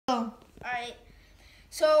Alright.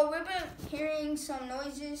 So we've been hearing some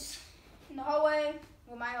noises in the hallway,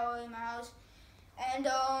 my house. And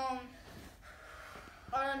I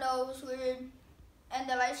don't know, it was weird. And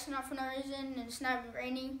the lights turned off for no reason, and it's not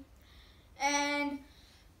raining. And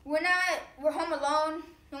we're home alone.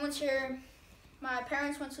 No one's here. My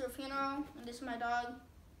parents went to the funeral, and this is my dog.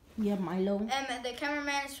 Yeah, Milo. And the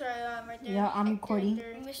cameraman is right there. Yeah, I'm recording.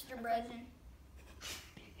 Mr. Brezen.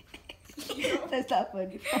 That's not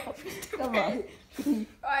funny. Come on.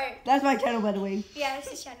 Alright. That's my channel, by the way. Yeah, it's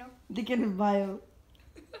his channel. Link in his bio.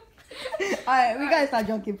 Alright, we gotta stop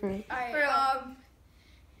joking for it. Alright,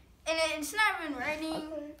 and it's not even raining.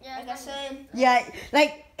 Yeah, like I said. Yeah,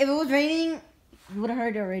 like if it was raining, you would have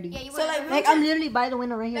heard it already. Yeah, you so like I'm literally by the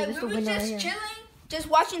window right here. Like, this is the we were window just right here. chilling, just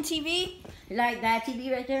watching TV. Like that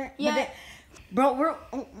TV right there. Yeah. Then, bro, we're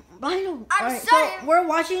I'm right, sorry. so we're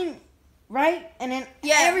watching, right? And then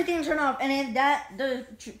Yeah. everything turned off, and then the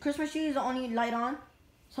Christmas tree is the only light on.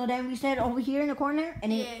 So then we said over here in the corner,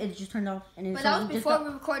 and it just turned off. And then But so that was we just before got,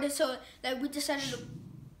 we recorded, so like we decided to.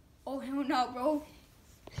 Oh hell no, bro!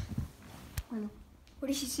 Milo. What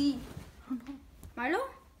did she see? Milo?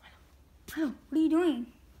 Milo. What are you doing?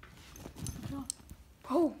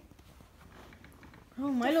 Bro. Bro,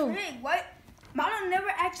 Milo. Frig, what? Milo never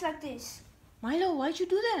acts like this. Milo, why'd you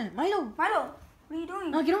do that? Milo. Milo, what are you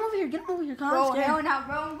doing? No, get him over here. Get him over here. Come Bro, on, I'm hell scared. no,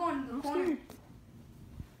 bro. I'm going to the corner. Scared.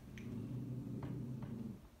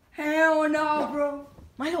 Hell no, bro.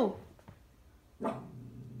 Milo.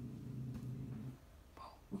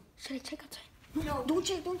 Should I check outside? No, don't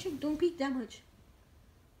check. Don't peek that much.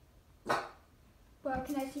 Bro,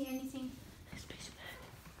 can I see anything? This place is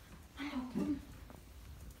bad. Milo.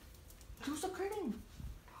 Close the curtain.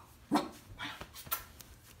 Bro,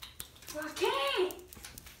 I can't.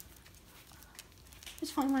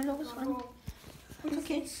 It's fine, Milo. It's fine. Bro, It's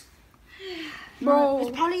okay. Bro.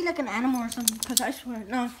 It's probably like an animal or something. Cause I swear,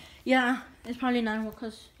 no. Yeah, it's probably an animal.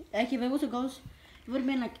 Cause like if it was a ghost, it would have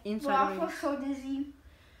been like inside. Bro, I already. feel so dizzy.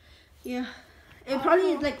 Yeah. It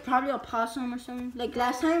probably is like probably a possum or something. Like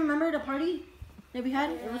last time, remember the party that we had?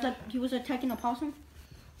 Yeah. It was like he was attacking a possum.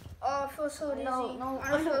 Oh, I feel so dizzy. No,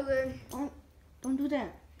 I don't feel good. Don't do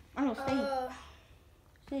that. I don't stay.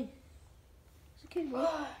 Stay. It's okay, bro.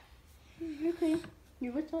 You're okay.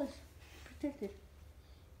 You're with us. Protected.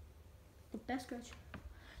 The best scratch.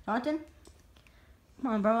 Jonathan?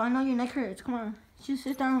 Come on, bro. I know your neck hurts. Come on. Just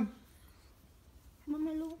sit down. Come on,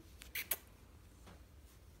 Milo.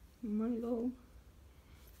 Milo.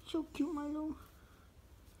 So cute, Milo. Milo.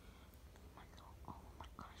 Oh my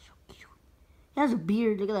gosh, so cute. He has a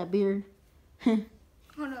beard. Look at that beard.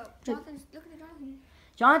 Hold up. Jonathan, look at the Jonathan.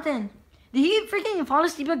 Jonathan. Did he freaking fall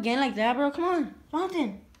asleep again like that, bro? Come on.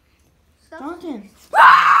 Jonathan. Stop. Jonathan.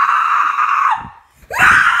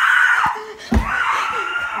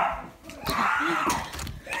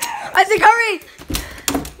 Isaac, hurry!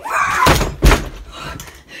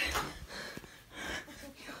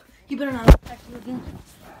 You better not attack you again.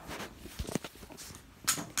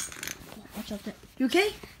 Watch out there. You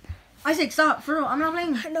okay? Isaac, stop. For real, I'm not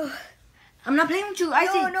playing. No. I'm not playing with you,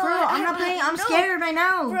 Isaac. For real, I'm not playing. I'm scared right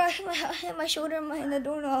now. Bro, I hit my shoulder in the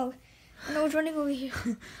doorknob. And I was running over here.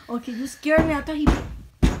 Okay, you scared me. I thought he... Bro,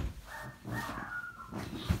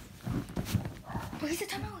 he's a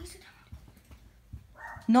timeout.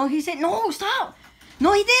 No, he said, no, stop.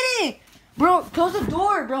 No, he didn't. Bro, close the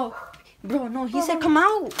door, bro. Bro, no, he said come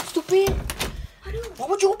out, stupid. Why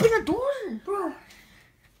would you open the door? Bro.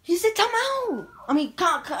 He said come out. I mean,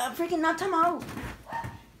 freaking not come out.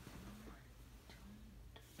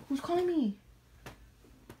 Who's calling me?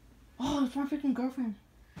 Oh, it's my freaking girlfriend.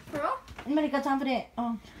 Bro? Anybody got time for that?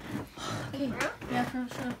 Okay. Bro? Yeah, for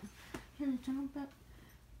sure. Here, turn on back.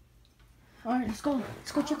 Alright, let's go.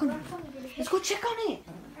 Let's go check on it. Let's go check on it.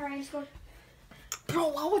 Alright, let's go. Bro,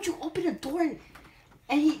 why would you open the door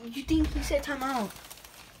and you think he said time out?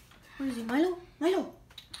 What is it? Milo? Milo?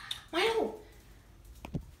 Milo? Milo?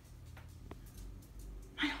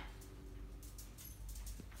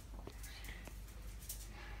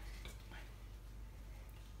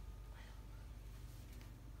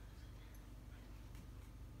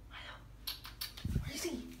 Where is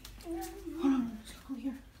he? Hold on, let's go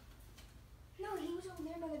here. No, he was over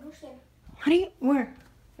there by the doorstep. How do you, where?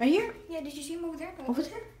 Right here? Yeah, did you see him over there? Over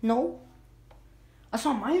there? No. I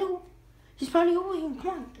saw Milo. He's probably over here. Come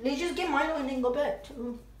on. Let's just get Milo and then go back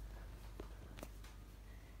to...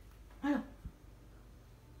 Milo.